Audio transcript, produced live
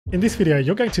In this video,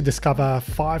 you're going to discover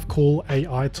 5 cool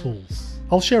AI tools.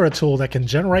 I'll share a tool that can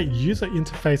generate user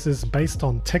interfaces based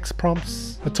on text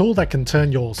prompts, a tool that can turn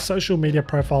your social media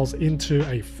profiles into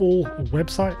a full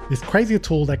website, this crazy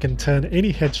tool that can turn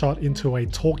any headshot into a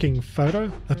talking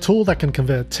photo, a tool that can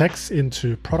convert text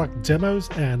into product demos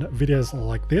and videos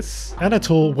like this, and a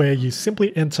tool where you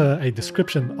simply enter a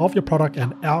description of your product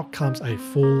and out comes a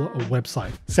full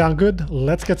website. Sound good?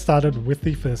 Let's get started with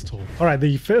the first tool. All right,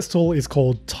 the first tool is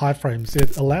called Typeframes.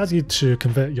 It allows you to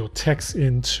convert your text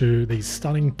into these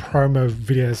stunning promo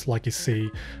videos like you see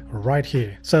right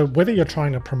here. So whether you're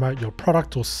trying to promote your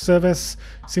product or service,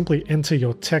 simply enter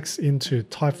your text into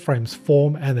Typeframes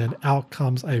form and then out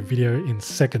comes a video in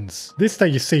seconds. This that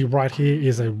you see right here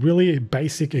is a really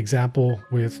basic example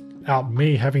without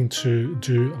me having to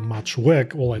do much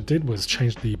work. All I did was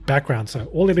change the background. So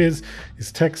all it is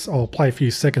text. I'll play a few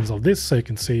seconds of this so you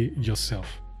can see yourself.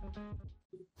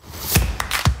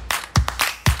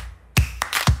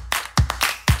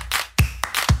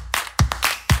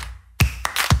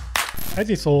 As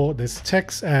you saw, there's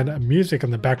text and music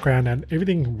in the background, and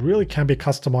everything really can be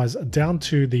customized down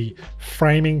to the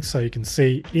framing. So you can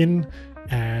see in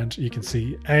and you can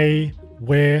see a,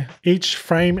 where each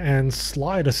frame and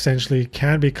slide essentially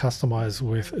can be customized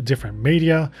with different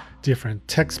media, different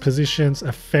text positions,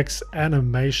 effects,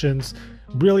 animations.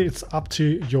 Really, it's up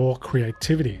to your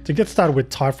creativity. To get started with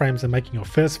Typeframes and making your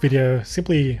first video,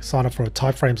 simply sign up for a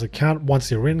Typeframes account. Once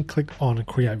you're in, click on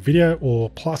create video or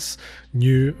plus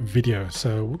new video.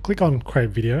 So we'll click on create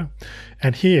video,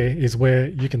 and here is where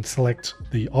you can select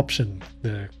the option,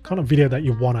 the kind of video that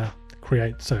you want to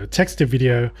create. So text to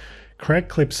video, create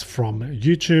clips from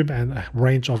YouTube and a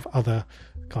range of other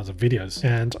kinds of videos.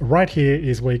 And right here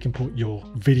is where you can put your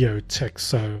video text.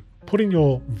 So put in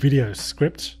your video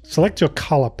script, select your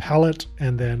color palette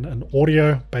and then an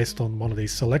audio based on one of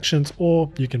these selections,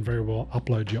 or you can very well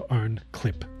upload your own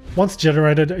clip. Once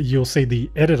generated, you'll see the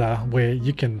editor where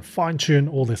you can fine tune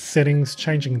all the settings,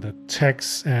 changing the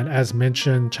text, and as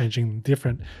mentioned, changing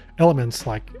different elements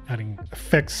like adding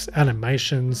effects,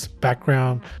 animations,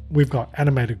 background. We've got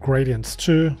animated gradients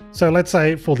too. So let's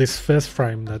say for this first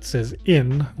frame that says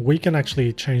in, we can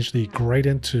actually change the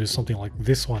gradient to something like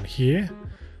this one here.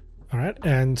 All right,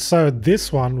 and so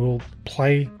this one will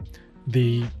play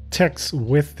the text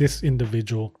with this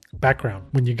individual background.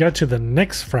 When you go to the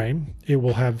next frame, it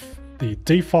will have the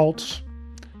default,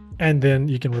 and then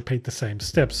you can repeat the same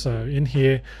steps. So in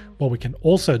here, what we can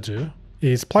also do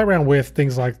is play around with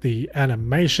things like the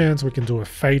animations. We can do a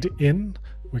fade in,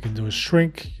 we can do a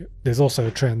shrink. There's also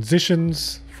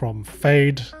transitions from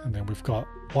fade, and then we've got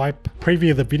wipe.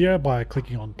 Preview the video by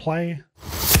clicking on play.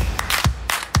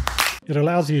 It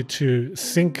allows you to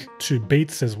sync to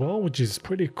beats as well, which is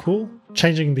pretty cool.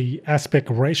 Changing the aspect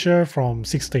ratio from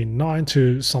 16:9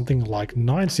 to something like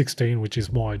 9:16, which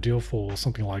is more ideal for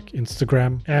something like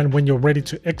Instagram. And when you're ready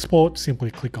to export, simply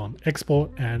click on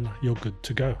export and you're good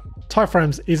to go.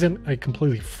 Typeframes isn't a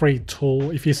completely free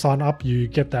tool. If you sign up, you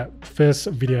get that first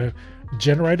video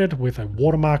generated with a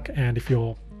watermark, and if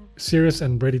you're serious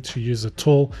and ready to use a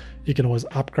tool, you can always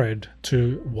upgrade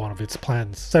to one of its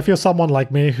plans. So if you're someone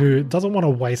like me who doesn't want to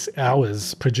waste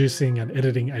hours producing and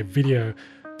editing a video,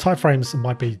 Typeframes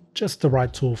might be just the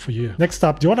right tool for you. Next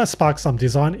up, do you want to spark some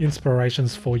design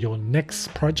inspirations for your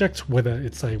next project, whether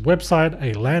it's a website,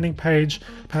 a landing page,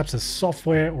 perhaps a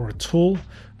software or a tool?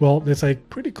 Well, there's a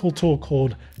pretty cool tool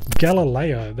called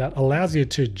Galileo that allows you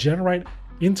to generate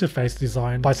interface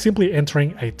design by simply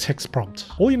entering a text prompt.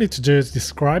 All you need to do is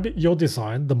describe your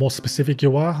design. The more specific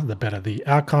you are, the better the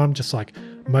outcome, just like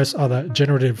most other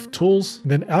generative tools.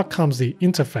 And then out comes the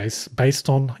interface based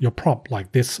on your prompt,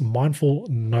 like this mindful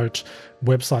note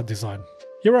website design.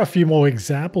 Here are a few more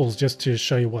examples just to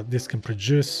show you what this can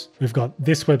produce. We've got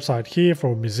this website here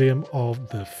for a Museum of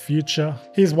the Future.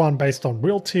 Here's one based on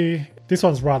realty. This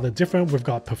one's rather different. We've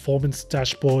got performance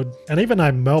dashboard and even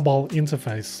a mobile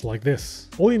interface like this.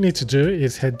 All you need to do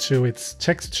is head to its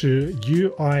text to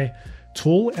UI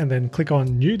tool and then click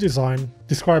on new design,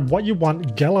 describe what you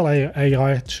want Galileo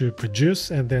AI to produce,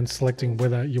 and then selecting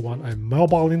whether you want a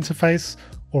mobile interface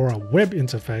or a web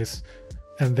interface,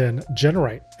 and then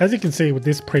generate. As you can see with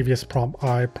this previous prompt,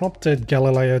 I prompted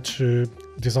Galileo to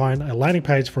design a landing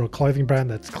page for a clothing brand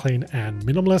that's clean and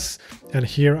minimalist. And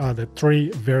here are the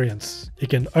 3 variants. You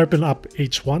can open up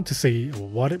each one to see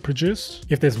what it produced.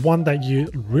 If there's one that you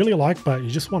really like, but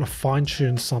you just want to fine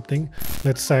tune something,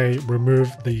 let's say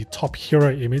remove the top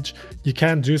hero image, you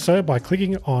can do so by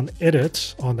clicking on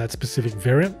edit on that specific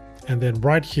variant. And then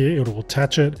right here, it will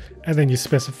attach it. And then you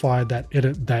specify that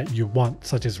edit that you want,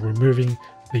 such as removing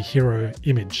the hero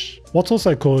image. What's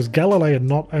also cool is Galileo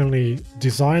not only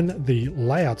designed the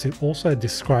layouts, it also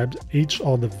described each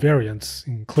of the variants,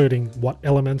 including what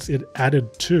elements it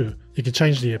added to. You can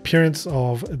change the appearance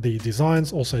of the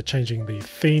designs, also changing the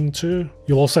theme too.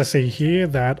 You'll also see here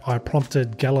that I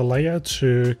prompted Galileo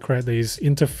to create these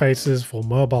interfaces for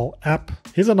mobile app.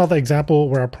 Here's another example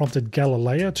where I prompted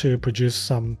Galileo to produce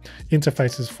some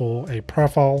interfaces for a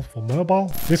profile for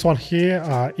mobile. This one here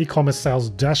are e-commerce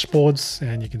sales dashboards,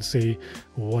 and you can see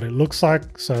what it looks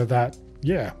like, so that,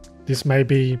 yeah, this may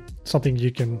be something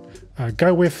you can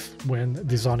go with when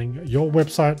designing your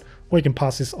website, or you can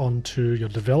pass this on to your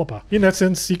developer. In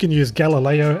essence, you can use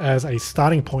Galileo as a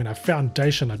starting point, a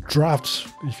foundation, a draft,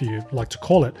 if you like to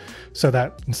call it, so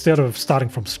that instead of starting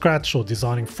from scratch or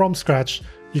designing from scratch,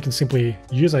 you can simply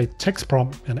use a text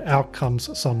prompt and out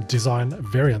comes some design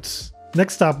variants.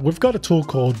 Next up, we've got a tool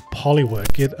called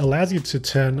Polywork. It allows you to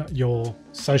turn your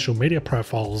social media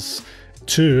profiles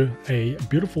to a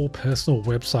beautiful personal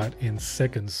website in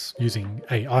seconds using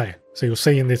AI. So you'll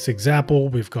see in this example,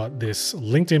 we've got this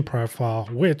LinkedIn profile,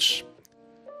 which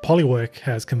Polywork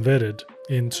has converted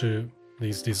into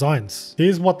these designs.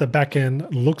 Here's what the backend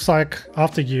looks like.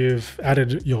 After you've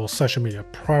added your social media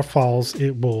profiles,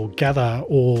 it will gather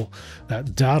all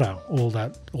that data, all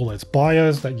those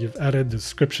bios that you've added,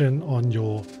 description on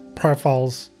your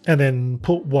profiles, and then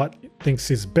put what it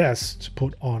thinks is best to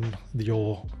put on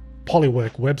your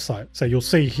Polywork website. So you'll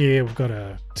see here we've got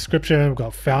a description, we've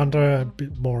got founder, a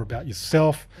bit more about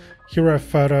yourself, hero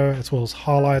photo, as well as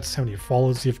highlights, how many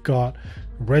followers you've got,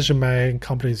 resume,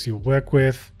 companies you work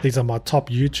with. These are my top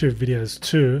YouTube videos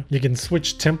too. You can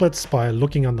switch templates by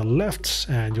looking on the left,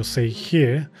 and you'll see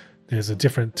here there's a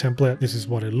different template. This is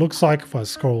what it looks like. If I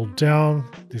scroll down,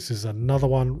 this is another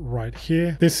one right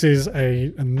here. This is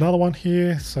another one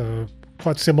here. So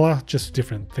quite similar, just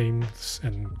different themes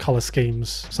and color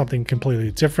schemes, something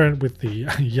completely different with the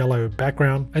yellow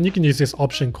background. And you can use this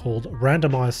option called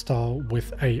randomize style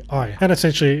with AI. And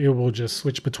essentially it will just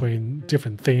switch between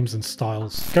different themes and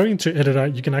styles. Going into editor,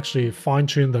 you can actually fine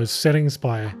tune those settings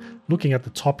by looking at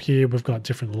the top here. We've got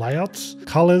different layouts,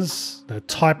 colors, the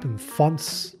type and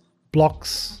fonts,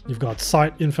 blocks. You've got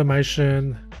site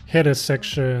information, header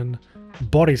section,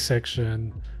 body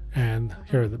section, and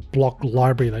here are the block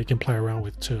library that you can play around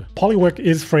with too. Polywork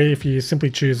is free if you simply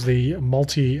choose the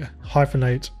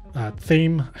multi-hyphenate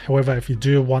theme. However, if you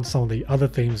do want some of the other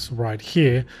themes right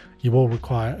here, you will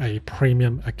require a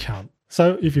premium account.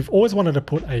 So if you've always wanted to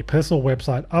put a personal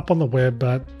website up on the web,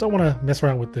 but don't want to mess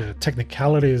around with the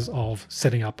technicalities of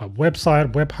setting up a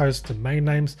website, web host, domain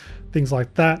names, things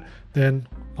like that, then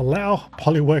allow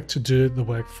Polywork to do the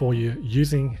work for you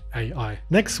using AI.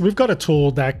 Next, we've got a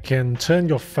tool that can turn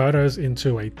your photos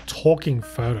into a talking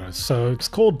photo. So it's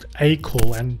called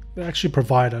Akool, and they actually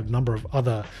provide a number of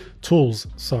other tools.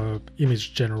 So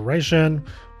image generation,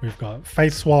 we've got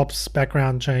face swaps,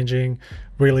 background changing,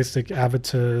 realistic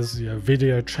avatars,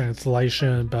 video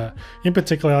translation, but in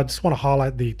particular, I just want to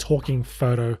highlight the talking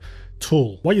photo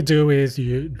tool. What you do is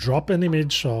you drop an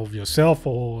image of yourself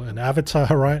or an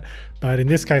avatar, right? But in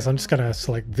this case, I'm just going to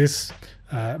select this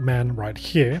man right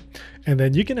here, and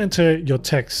then you can enter your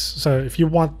text. So if you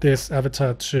want this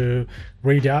avatar to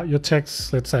read out your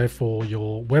text, let's say for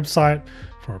your website,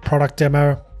 for a product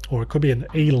demo, or it could be an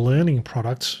e-learning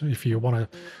product if you want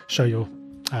to show your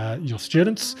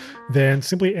students, then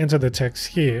simply enter the text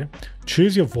here,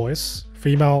 choose your voice,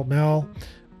 female, male,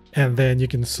 and then you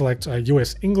can select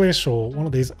US English or one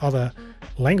of these other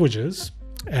languages,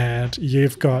 and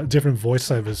you've got different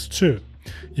voiceovers too.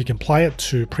 You can play it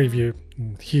to preview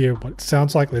and hear what it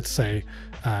sounds like. Let's say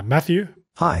Matthew.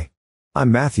 Hi,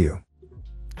 I'm Matthew.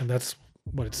 And that's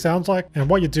what it sounds like. And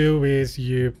what you do is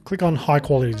you click on high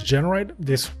quality generate.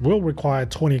 This will require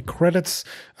 20 credits.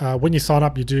 When you sign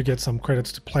up, you do get some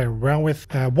credits to play around with.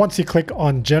 Once you click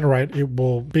on generate, it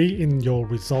will be in your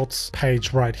results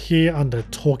page right here under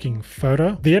talking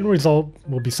photo. The end result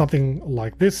will be something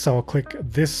like this. So I'll click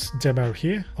this demo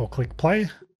here. I'll click play.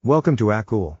 Welcome to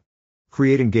Akool.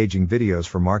 Create engaging videos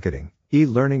for marketing,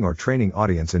 e-learning, or training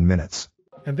audience in minutes.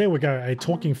 And there we go, a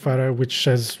talking photo, which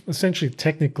has essentially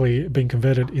technically been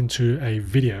converted into a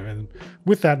video. And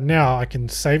with that, now I can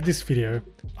save this video,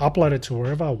 upload it to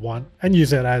wherever I want, and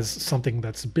use it as something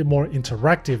that's a bit more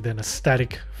interactive than a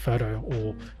static photo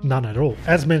or none at all.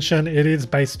 As mentioned, it is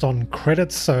based on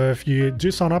credits. So if you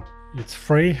do sign up, It's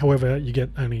free. However, you get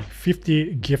only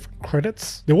 50 gift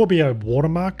credits. There will be a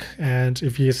watermark, and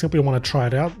if you simply want to try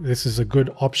it out, this is a good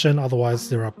option. Otherwise,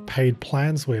 there are paid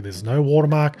plans where there's no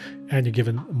watermark and you're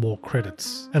given more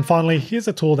credits. And finally, here's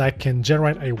a tool that can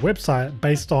generate a website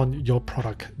based on your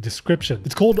product description.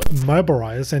 It's called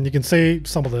Mobirise, and you can see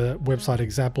some of the website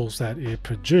examples that it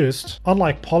produced.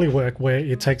 Unlike Polywork, where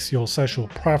it takes your social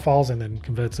profiles and then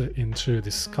converts it into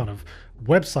this kind of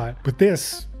website, with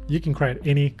this, you can create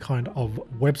any kind of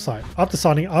website. After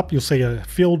signing up, you'll see a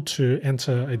field to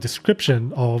enter a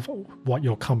description of what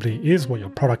your company is, what your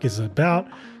product is about,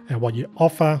 and what you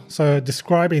offer. So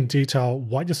describe in detail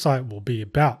what your site will be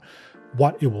about,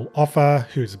 what it will offer,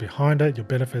 who's behind it, your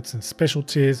benefits and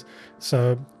specialties.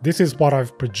 So this is what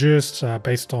I've produced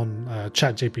based on a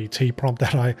ChatGPT prompt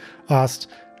that I asked.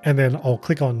 And then I'll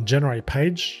click on generate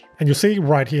page, and you'll see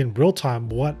right here in real time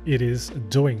what it is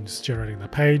doing. Just generating the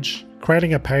page,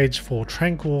 creating a page for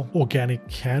tranquil organic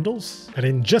candles. And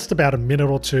in just about a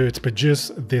minute or two, it's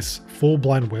produced this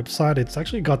full-blown website. It's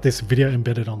actually got this video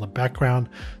embedded on the background.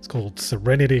 It's called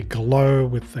Serenity Glow,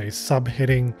 with a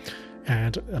subheading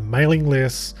and a mailing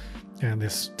list, and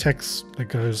this text that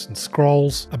goes and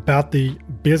scrolls about the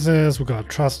business. We've got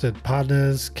trusted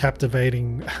partners,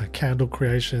 captivating candle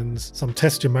creations, some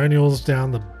testimonials down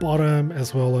the bottom,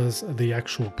 as well as the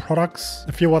actual products.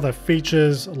 A few other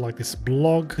features like this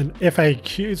blog, an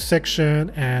FAQ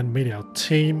section, and meet our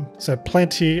team. So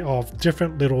plenty of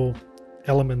different little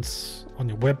elements on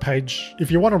your web page.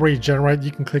 If you want to regenerate, you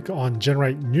can click on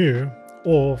generate new,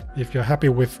 or if you're happy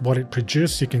with what it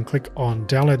produced, you can click on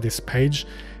download this page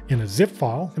in a zip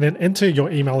file, and then enter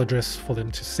your email address for them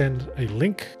to send a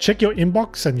link. Check your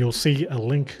inbox and you'll see a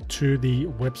link to the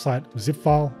website zip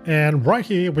file. And right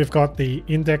here, we've got the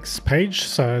index page,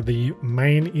 so the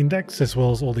main index as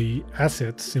well as all the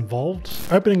assets involved.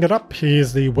 Opening it up,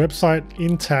 here's the website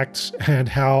intact and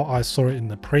how I saw it in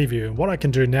the preview. And what I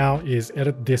can do now is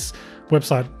edit this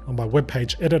website on my web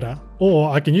page editor,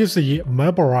 or I can use the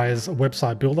Mobirise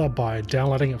website builder by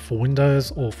downloading it for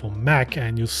Windows or for Mac,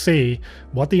 and you'll see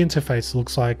what the interface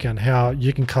looks like and how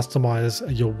you can customize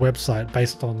your website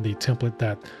based on the template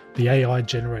that the AI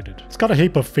generated. It's got a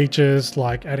heap of features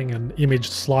like adding an image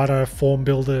slider, form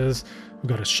builders. We've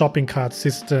got a shopping cart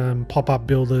system, pop-up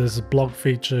builders, blog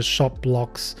features, shop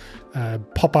blocks,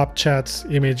 pop-up chats,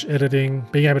 image editing,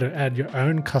 being able to add your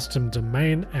own custom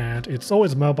domain, and it's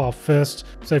always mobile first.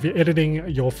 So if you're editing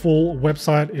your full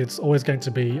website, it's always going to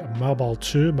be mobile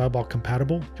too, mobile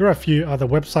compatible. Here are a few other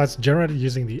websites generated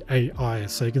using the AI.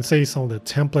 So you can see some of the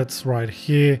templates right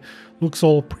here. Looks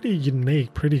all pretty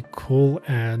unique, pretty cool,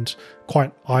 and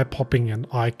quite eye-popping and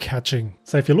eye-catching.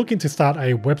 So if you're looking to start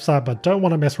a website but don't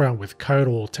want to mess around with code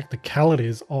or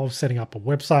technicalities of setting up a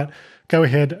website, go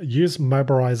ahead, use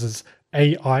Mobirise's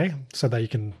AI so that you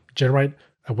can generate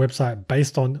a website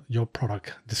based on your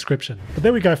product description. But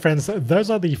there we go, friends.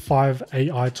 Those are the 5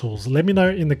 AI tools. Let me know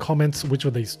in the comments which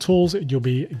of these tools you'll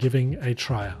be giving a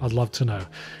try. I'd love to know.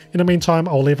 In the meantime,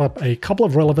 I'll leave up a couple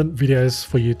of relevant videos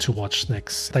for you to watch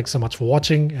next. Thanks so much for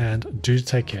watching, and do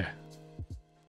take care.